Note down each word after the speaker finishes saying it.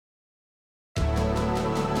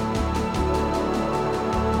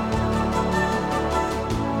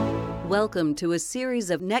Welcome to a series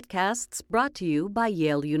of netcasts brought to you by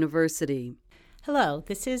Yale University. Hello,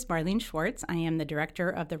 this is Marlene Schwartz. I am the director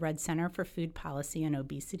of the Rudd Center for Food Policy and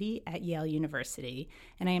Obesity at Yale University,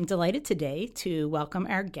 and I am delighted today to welcome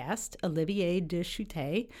our guest, Olivier de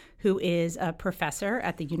Schutter, who is a professor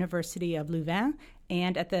at the University of Louvain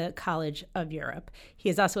and at the College of Europe. He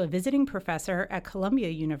is also a visiting professor at Columbia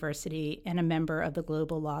University and a member of the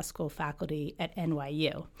Global Law School faculty at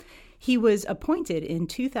NYU. He was appointed in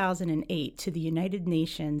 2008 to the United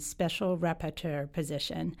Nations Special Rapporteur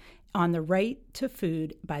position on the right to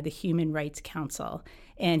food by the Human Rights Council.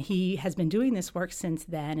 And he has been doing this work since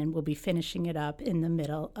then and will be finishing it up in the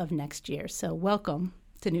middle of next year. So welcome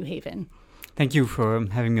to New Haven. Thank you for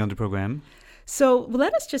having me on the program. So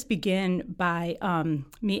let us just begin by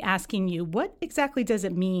me asking you, what exactly does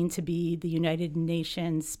it mean to be the United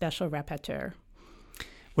Nations Special Rapporteur?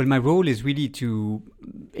 Well, my role is really to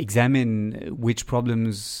examine which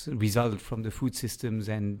problems result from the food systems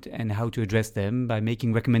and how to address them by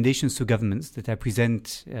making recommendations to governments that I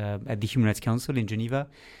present at the Human Rights Council in Geneva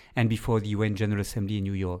and before the UN General Assembly in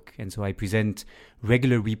New York. And so I present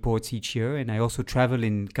regular reports each year, and I also travel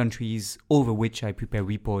in countries over which I prepare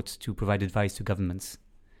reports to provide advice to governments.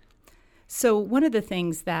 So one of the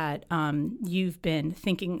things that you've been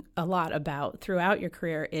thinking a lot about throughout your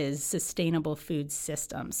career is sustainable food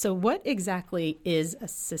systems. So what exactly is a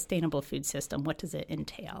sustainable food system? What does it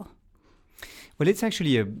entail? Well, it's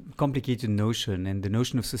actually a complicated notion, and the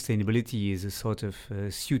notion of sustainability is a sort of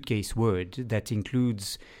suitcase word that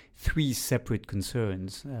includes three separate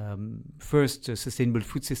concerns. First, a sustainable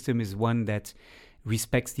food system is one that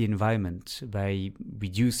respects the environment by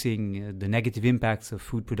reducing the negative impacts of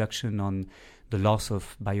food production on the loss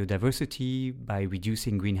of biodiversity, by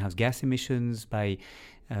reducing greenhouse gas emissions, by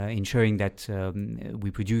ensuring that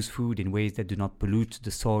we produce food in ways that do not pollute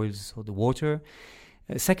the soils or the water.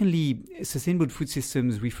 Secondly, sustainable food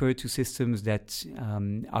systems refer to systems that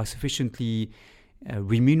are sufficiently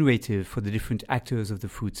remunerative for the different actors of the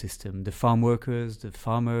food system, the farm workers, the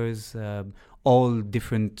farmers, all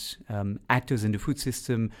different actors in the food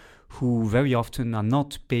system who very often are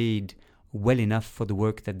not paid well enough for the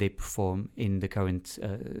work that they perform in the current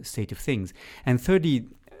state of things. And thirdly,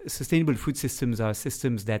 sustainable food systems are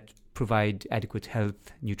systems that provide adequate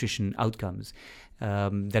health, nutrition outcomes,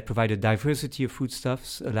 that provide a diversity of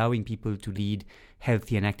foodstuffs, allowing people to lead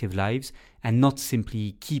healthy and active lives, and not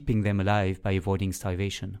simply keeping them alive by avoiding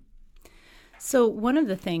starvation. So one of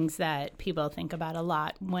the things that people think about a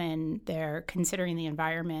lot when they're considering the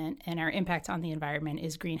environment and our impact on the environment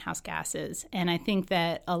is greenhouse gases. And I think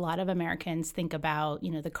that a lot of Americans think about,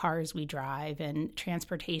 the cars we drive and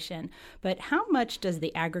transportation. But how much does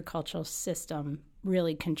the agricultural system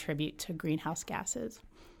really contribute to greenhouse gases?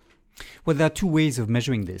 Well, there are two ways of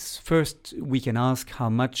measuring this. First, we can ask how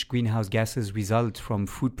much greenhouse gases result from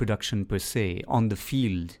food production per se on the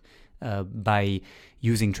field, by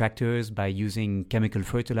using tractors, by using chemical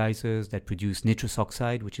fertilizers that produce nitrous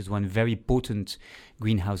oxide, which is one very potent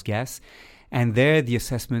greenhouse gas. And there the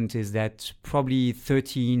assessment is that probably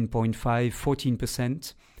 13.5,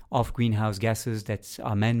 14% of greenhouse gases that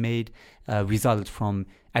are man-made result from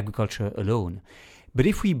agriculture alone. But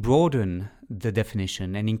if we broaden the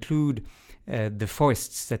definition and include the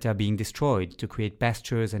forests that are being destroyed to create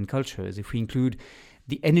pastures and cultures, if we include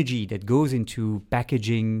the energy that goes into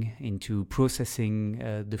packaging, into processing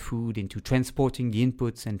the food, into transporting the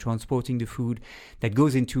inputs and transporting the food, that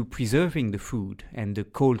goes into preserving the food and the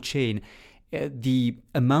cold chain, the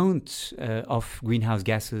amount of greenhouse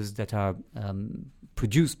gases that are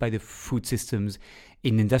produced by the food systems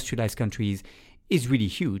in industrialized countries is really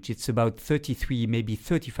huge. It's about 33, maybe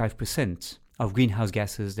 35% of greenhouse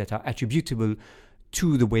gases that are attributable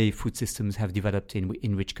to the way food systems have developed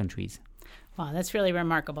in rich countries. Wow, that's really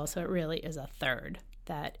remarkable. So it really is a third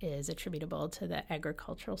that is attributable to the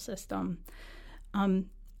agricultural system.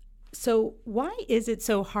 So why is it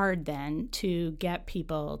so hard then to get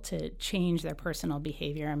people to change their personal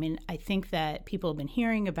behavior? I mean, I think that people have been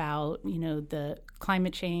hearing about, the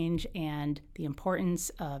climate change and the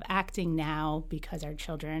importance of acting now because our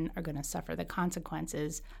children are going to suffer the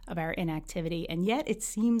consequences of our inactivity. And yet it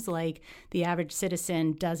seems like the average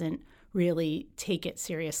citizen doesn't really take it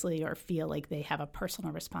seriously or feel like they have a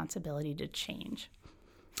personal responsibility to change.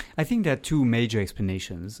 I think there are two major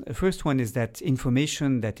explanations. The first one is that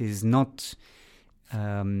information that is not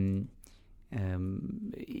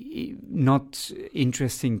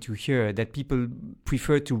interesting to hear, that people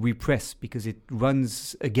prefer to repress because it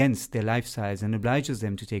runs against their lifestyles and obliges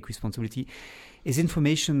them to take responsibility, is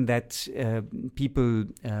information that people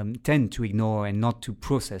tend to ignore and not to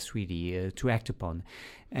process, really, to act upon.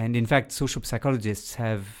 And in fact, social psychologists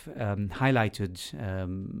have highlighted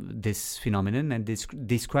this phenomenon and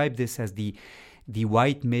described this as the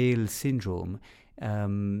white male syndrome,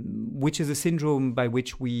 which is a syndrome by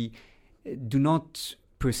which we do not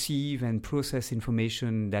perceive and process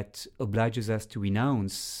information that obliges us to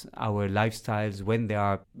renounce our lifestyles when they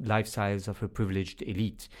are lifestyles of a privileged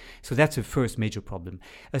elite. So that's a first major problem.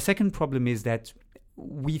 A second problem is that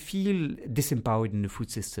we feel disempowered in the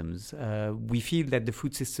food systems. We feel that the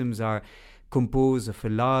food systems are composed of a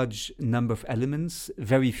large number of elements,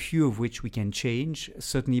 very few of which we can change,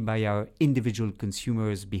 certainly by our individual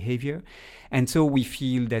consumers' behavior. And so we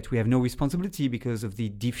feel that we have no responsibility because of the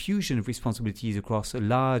diffusion of responsibilities across a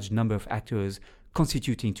large number of actors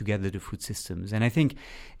constituting together the food systems. And I think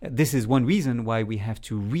this is one reason why we have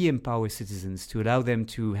to re-empower citizens, to allow them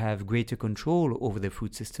to have greater control over their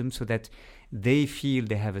food system so that they feel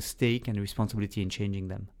they have a stake and a responsibility in changing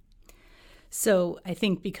them. So I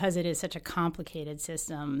think because it is such a complicated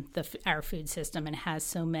system, our food system, and has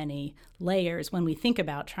so many layers, when we think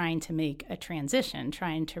about trying to make a transition,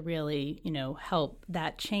 trying to really, help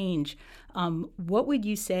that change, what would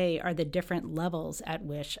you say are the different levels at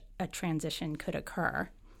which a transition could occur?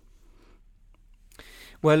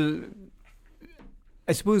 Well,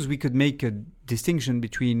 I suppose we could make a distinction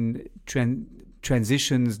between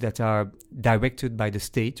transitions that are directed by the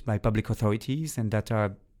state, by public authorities, and that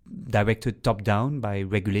are directed top-down by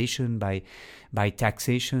regulation, by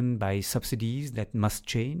taxation, by subsidies that must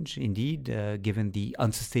change, indeed, given the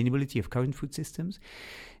unsustainability of current food systems.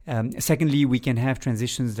 Secondly, we can have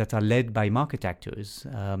transitions that are led by market actors,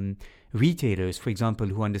 retailers, for example,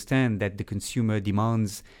 who understand that the consumer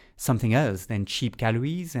demands something else than cheap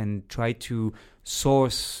calories and try to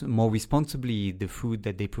source more responsibly the food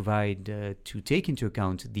that they provide to take into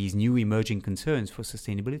account these new emerging concerns for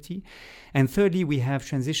sustainability. And thirdly, we have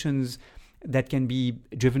transitions that can be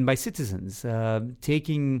driven by citizens,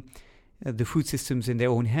 taking the food systems in their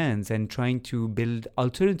own hands and trying to build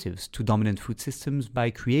alternatives to dominant food systems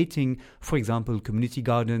by creating, for example, community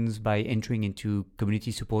gardens, by entering into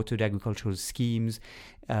community-supported agricultural schemes,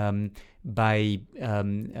 by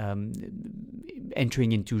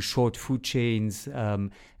entering into short food chains,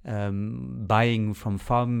 buying from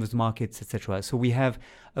farmers markets, etc. So we have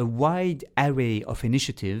a wide array of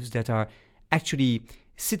initiatives that are actually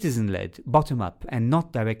citizen-led, bottom-up, and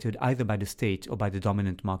not directed either by the state or by the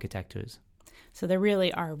dominant market actors. So there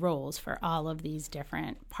really are roles for all of these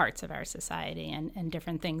different parts of our society and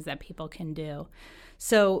different things that people can do.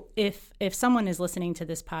 So if someone is listening to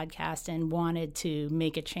this podcast and wanted to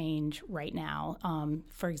make a change right now,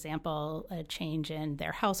 for example, a change in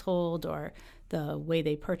their household or the way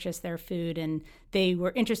they purchase their food, and they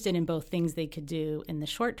were interested in both things they could do in the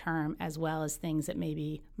short term as well as things that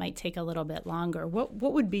maybe might take a little bit longer, what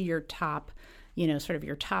would be your top, sort of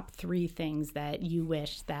your top three things that you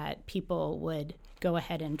wish that people would go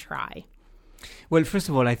ahead and try? Well, first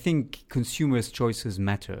of all, I think consumers' choices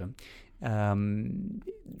matter.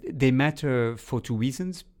 They matter for two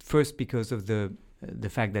reasons. First, because of the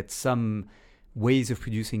fact that some ways of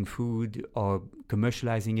producing food or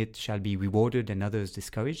commercializing it shall be rewarded and others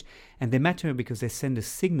discouraged. And they matter because they send a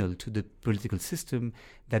signal to the political system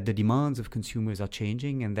that the demands of consumers are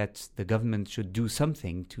changing and that the government should do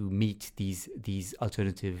something to meet these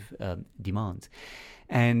alternative demands.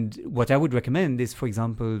 And what I would recommend is, for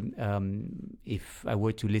example, if I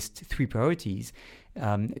were to list three priorities,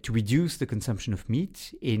 to reduce the consumption of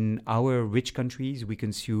meat. In our rich countries, we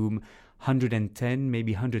consume 110,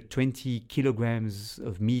 maybe 120 kilograms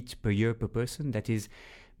of meat per year per person. That is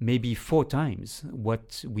maybe 4 times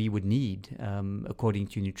what we would need, according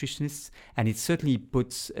to nutritionists. And it certainly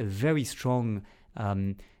puts a very strong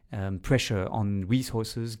pressure on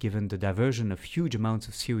resources, given the diversion of huge amounts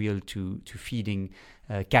of cereal to feeding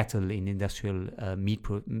cattle in industrial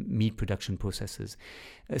meat production processes.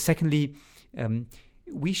 Secondly,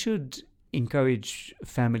 we should encourage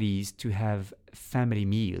families to have family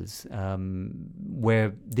meals where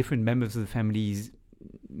different members of the families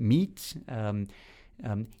meet,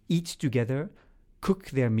 eat together, cook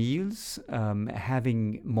their meals,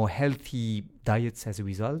 having more healthy diets as a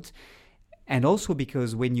result. And also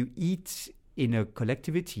because when you eat in a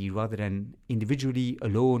collectivity rather than individually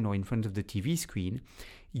alone or in front of the TV screen,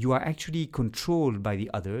 you are actually controlled by the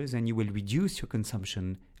others and you will reduce your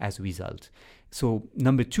consumption as a result. So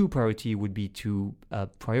number 2 priority would be to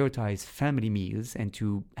prioritize family meals and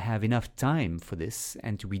to have enough time for this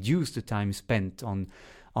and to reduce the time spent on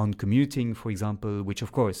on commuting, for example, which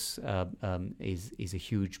of course is a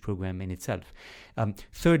huge program in itself.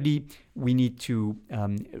 Thirdly, we need to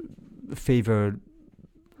favor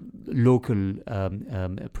local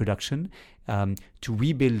production, to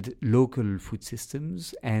rebuild local food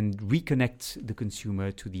systems and reconnect the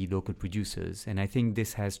consumer to the local producers. And I think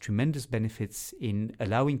this has tremendous benefits in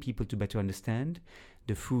allowing people to better understand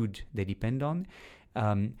the food they depend on,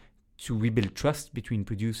 to rebuild trust between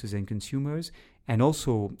producers and consumers, and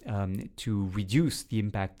also to reduce the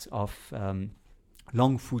impact of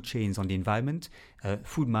long food chains on the environment,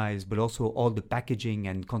 food miles, but also all the packaging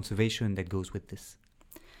and conservation that goes with this.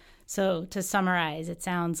 So to summarize, it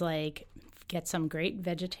sounds like get some great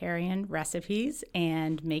vegetarian recipes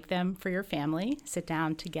and make them for your family, sit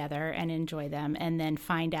down together and enjoy them, and then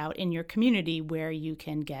find out in your community where you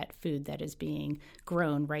can get food that is being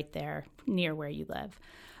grown right there near where you live.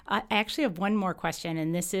 I actually have one more question,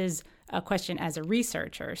 and this is a question as a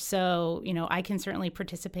researcher. So, I can certainly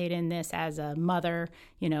participate in this as a mother,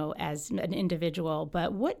 as an individual,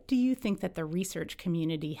 but what do you think that the research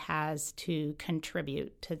community has to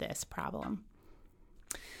contribute to this problem?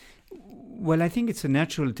 Well, I think it's a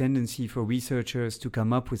natural tendency for researchers to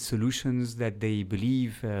come up with solutions that they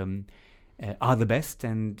believe are the best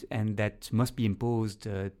and that must be imposed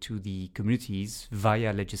to the communities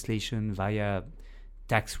via legislation, via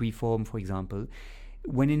tax reform, for example,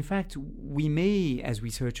 when in fact we may, as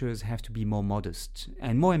researchers, have to be more modest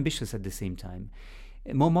and more ambitious at the same time.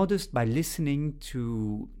 More modest by listening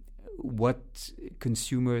to what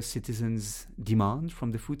consumers, citizens demand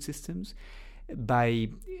from the food systems, by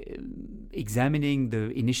examining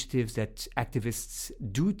the initiatives that activists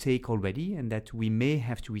do take already and that we may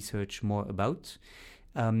have to research more about,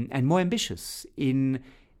 and more ambitious in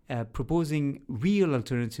proposing real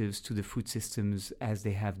alternatives to the food systems as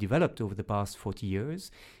they have developed over the past 40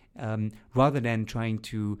 years, rather than trying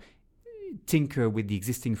to tinker with the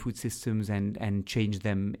existing food systems and change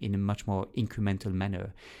them in a much more incremental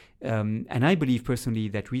manner. And I believe personally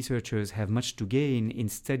that researchers have much to gain in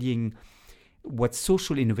studying what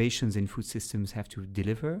social innovations in food systems have to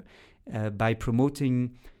deliver by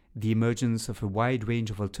promoting the emergence of a wide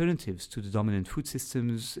range of alternatives to the dominant food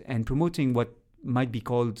systems and promoting what might be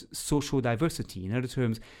called social diversity. In other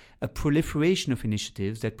terms, a proliferation of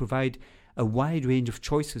initiatives that provide a wide range of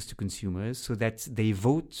choices to consumers so that they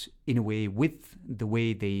vote in a way with the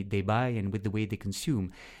way they buy and with the way they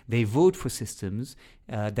consume. They vote for systems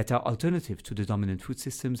that are alternative to the dominant food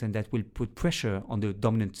systems and that will put pressure on the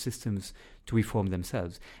dominant systems to reform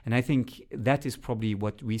themselves. And I think that is probably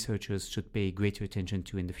what researchers should pay greater attention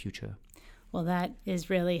to in the future. Well, that is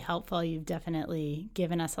really helpful. You've definitely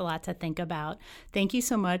given us a lot to think about. Thank you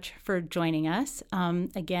so much for joining us.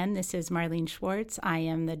 Again, this is Marlene Schwartz. I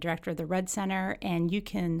am the director of the Rudd Center, and you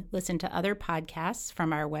can listen to other podcasts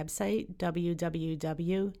from our website,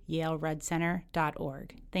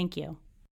 www.yaleruddcenter.org. Thank you.